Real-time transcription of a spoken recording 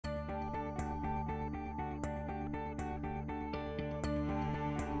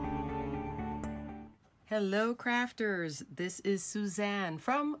Hello crafters, this is Suzanne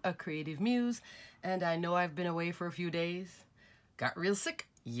from A Creative Muse, and I know I've been away for a few days. Got real sick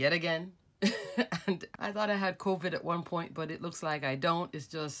yet again. And I thought I had COVID at one point, but it looks like I don't. It's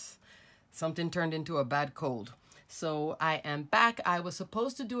just something turned into a bad cold. So I am back. I was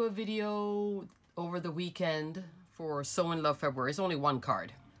supposed to do a video over the weekend for Sew in Love February. It's only one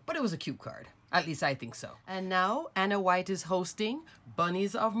card, but it was a cute card. At least I think so. And now Anna White is hosting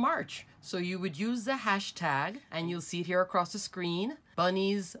Bunnies of March. So you would use the hashtag, and you'll see it here across the screen,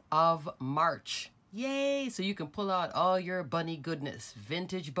 Bunnies of March. Yay! So you can pull out all your bunny goodness.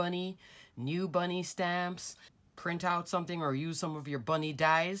 Vintage bunny, new bunny stamps, print out something or use some of your bunny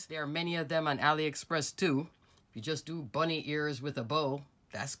dies. There are many of them on AliExpress too. If you just do bunny ears with a bow,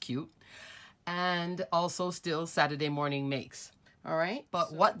 that's cute. And also still Saturday morning makes. All right,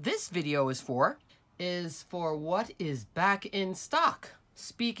 but what this video is for what is back in stock.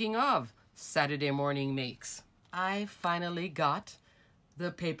 Speaking of Saturday morning makes, I finally got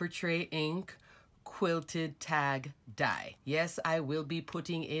the Paper Tray Ink quilted tag die. Yes, I will be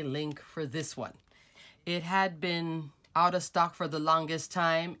putting a link for this one. It had been out of stock for the longest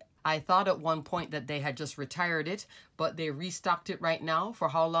time. I thought at one point that they had just retired it, but they restocked it right now. For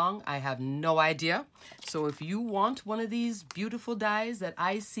how long? I have no idea. So if you want one of these beautiful dies that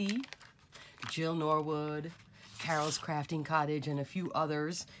I see Jill Norwood, Carol's Crafting Cottage, and a few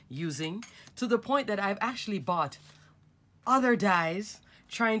others using, to the point that I've actually bought other dies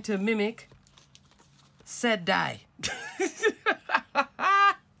trying to mimic said die.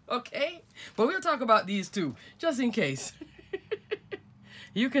 Okay? But we'll talk about these too, just in case.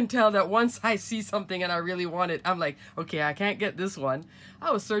 You can tell that once I see something and I really want it, I'm like, okay, I can't get this one. I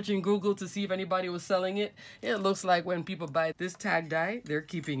was searching Google to see if anybody was selling it. It looks like when people buy this tag die, they're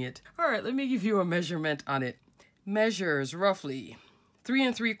keeping it. All right, let me give you a measurement on it. Measures roughly 3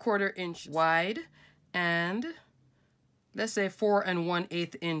 3/4 inch wide and let's say 4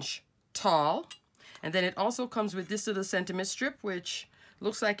 1/8 inch tall. And then it also comes with this little sentiment strip, which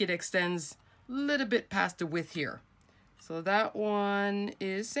looks like it extends a little bit past the width here. So that one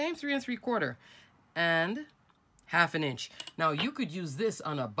is same 3 3/4 and 1/2 inch. Now you could use this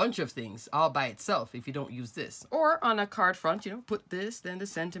on a bunch of things all by itself if you don't use this, or on a card front, you know, put this, then the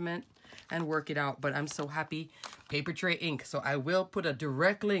sentiment and work it out. But I'm so happy, Paper Tray Ink. So I will put a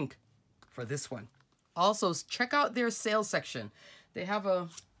direct link for this one. Also check out their sales section. They have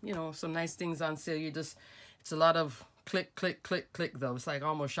some nice things on sale. It's a lot of click, click, click, click though. It's like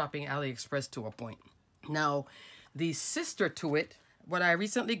almost shopping AliExpress to a point. Now, the sister to it, what I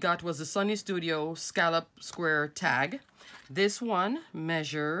recently got was the Sunny Studio Scallop Square tag. This one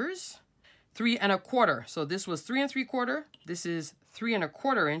measures 3 1/4. So this was 3 3/4. This is 3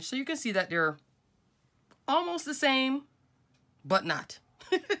 1/4 inch. So you can see that they're almost the same, but not.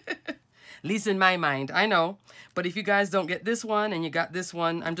 At least in my mind, I know. But if you guys don't get this one and you got this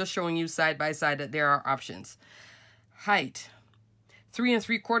one, I'm just showing you side by side that there are options. Height, 3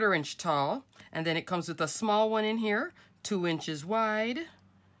 3/4 inch tall. And then it comes with a small one in here, 2 inches wide,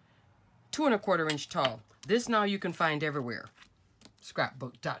 2 1/4 inch tall. This now you can find everywhere.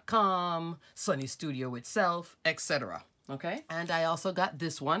 Scrapbook.com, Sunny Studio itself, etc. Okay? And I also got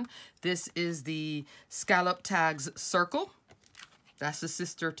this one. This is the Scallop Tags Circle. That's the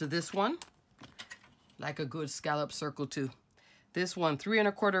sister to this one. Like a good scallop circle too. This one, 3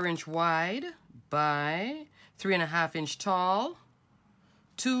 1/4 inch wide by 3 1/2 inch tall,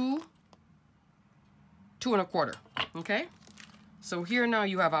 2 1/4. Okay, so here now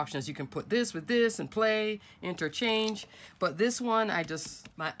you have options. You can put this with this and play, interchange. But this one,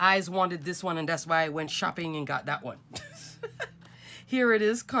 my eyes wanted this one, and that's why I went shopping and got that one. Here it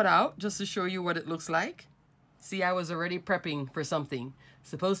is cut out, just to show you what it looks like. See, I was already prepping for something.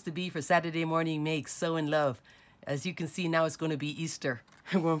 Supposed to be for Saturday morning makes, Sew in Love. As you can see now, it's going to be Easter.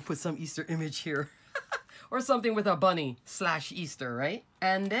 I'm going to put some Easter image here. Or something with a bunny / Easter, right?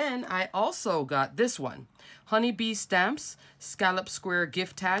 And then I also got this one. Honeybee Stamps, Scallop Square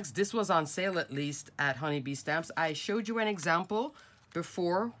gift tags. This was on sale at least at Honeybee Stamps. I showed you an example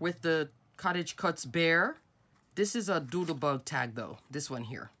before with the Cottage Cuts Bear. This is a doodlebug tag though, this one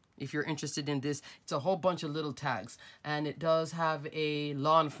here. If you're interested in this, it's a whole bunch of little tags. And it does have a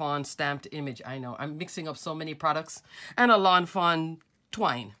lawn fawn stamped image. I know, I'm mixing up so many products. And a lawn fawn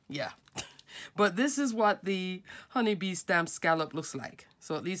twine, yeah. But this is what the Honeybee Stamp Scallop looks like.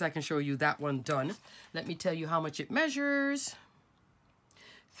 So at least I can show you that one done. Let me tell you how much it measures.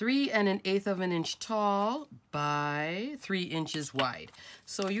 3 1/8 inch tall by 3 inches wide.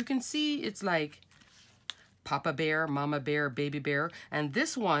 So you can see it's like Papa Bear, Mama Bear, Baby Bear. And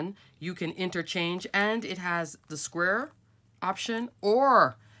this one you can interchange, and it has the square option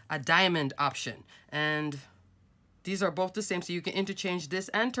or a diamond option. And these are both the same, so you can interchange this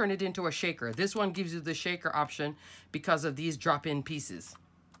and turn it into a shaker. This one gives you the shaker option because of these drop-in pieces.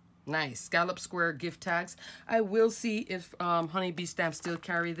 Nice. Scallop square gift tags. I will see if Honeybee Stamps still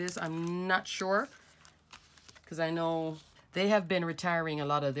carry this. I'm not sure, because I know they have been retiring a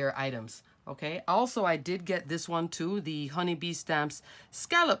lot of their items. Okay. Also, I did get this one too, the Honeybee Stamps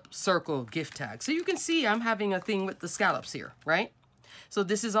Scallop Circle gift tag. So you can see I'm having a thing with the scallops here, right? So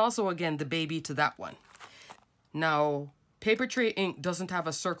this is also, again, the baby to that one. Now, Paper Tray Ink doesn't have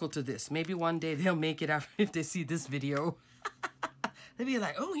a circle to this. Maybe one day they'll make it after if they see this video. They'll be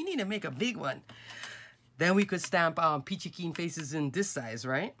like, oh, we need to make a big one. Then we could stamp Peachy Keen faces in this size,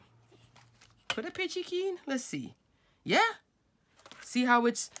 right? Put a Peachy Keen. Let's see. Yeah. See how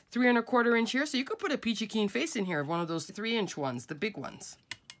it's 3 1/4 inch here? So you could put a Peachy Keen face in here, one of those 3-inch ones, the big ones.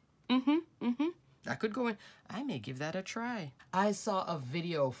 That could go in. I may give that a try. I saw a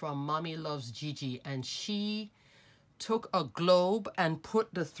video from Mommy Loves Gigi, and she took a globe and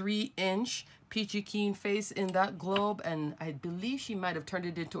put the 3-inch Peachy Keen face in that globe, and I believe she might have turned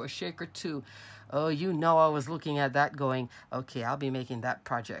it into a shaker too. Oh, you know, I was looking at that going, okay, I'll be making that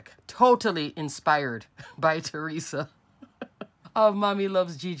project. Totally inspired by Teresa of Mommy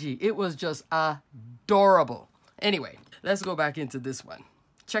Loves Gigi. It was just adorable. Anyway, let's go back into this one.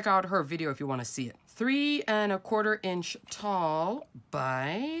 Check out her video if you want to see it. 3 1/4 inch tall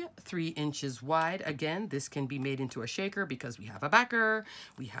by 3 inches wide. Again, this can be made into a shaker because we have a backer,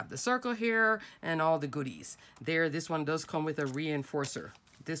 we have the circle here, and all the goodies. There, this one does come with a reinforcer.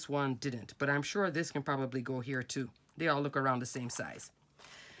 This one didn't, but I'm sure this can probably go here too. They all look around the same size.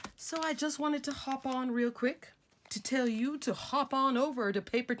 So I just wanted to hop on real quick to tell you to hop on over to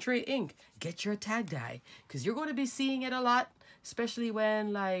Paper Tray Ink. Get your tag die, because you're going to be seeing it a lot, especially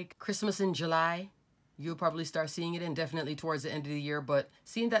when like Christmas in July. You'll probably start seeing it, and definitely towards the end of the year. But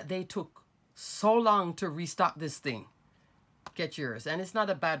seeing that they took so long to restock this thing, get yours. And it's not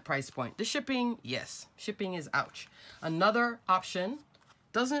a bad price point. The shipping, yes, shipping is ouch. Another option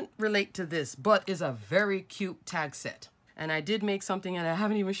doesn't relate to this, but is a very cute tag set. And I did make something, and I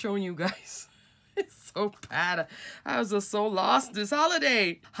haven't even shown you guys. It's so bad. I was just so lost this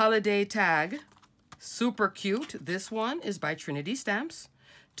holiday. Holiday tag, super cute. This one is by Trinity Stamps,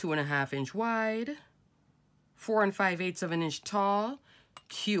 2 1/2 inch wide, 4 5/8 of an inch tall.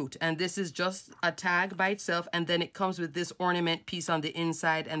 Cute. And this is just a tag by itself, and then it comes with this ornament piece on the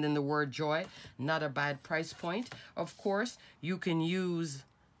inside and then the word joy. Not a bad price point. Of course, you can use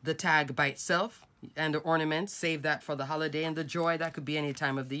the tag by itself and the ornament, save that for the holiday, and the joy, that could be any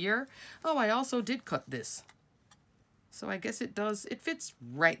time of the year. Oh, I also did cut this, so I guess it fits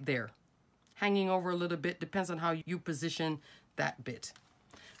right there, hanging over a little bit, depends on how you position that bit.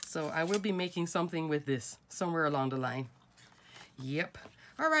 So I will be making something with this somewhere along the line. Yep.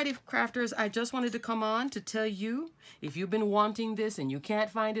 Alrighty, crafters, I just wanted to come on to tell you, if you've been wanting this and you can't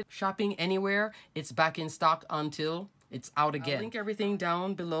find it shopping anywhere, it's back in stock until it's out again. I'll link everything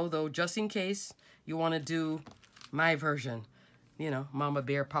down below, though, just in case you want to do my version. You know, Mama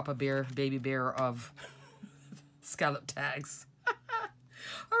Bear, Papa Bear, Baby Bear of scallop tags.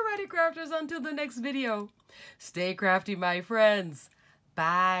 Alrighty, crafters, until the next video. Stay crafty, my friends.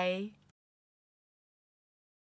 Bye.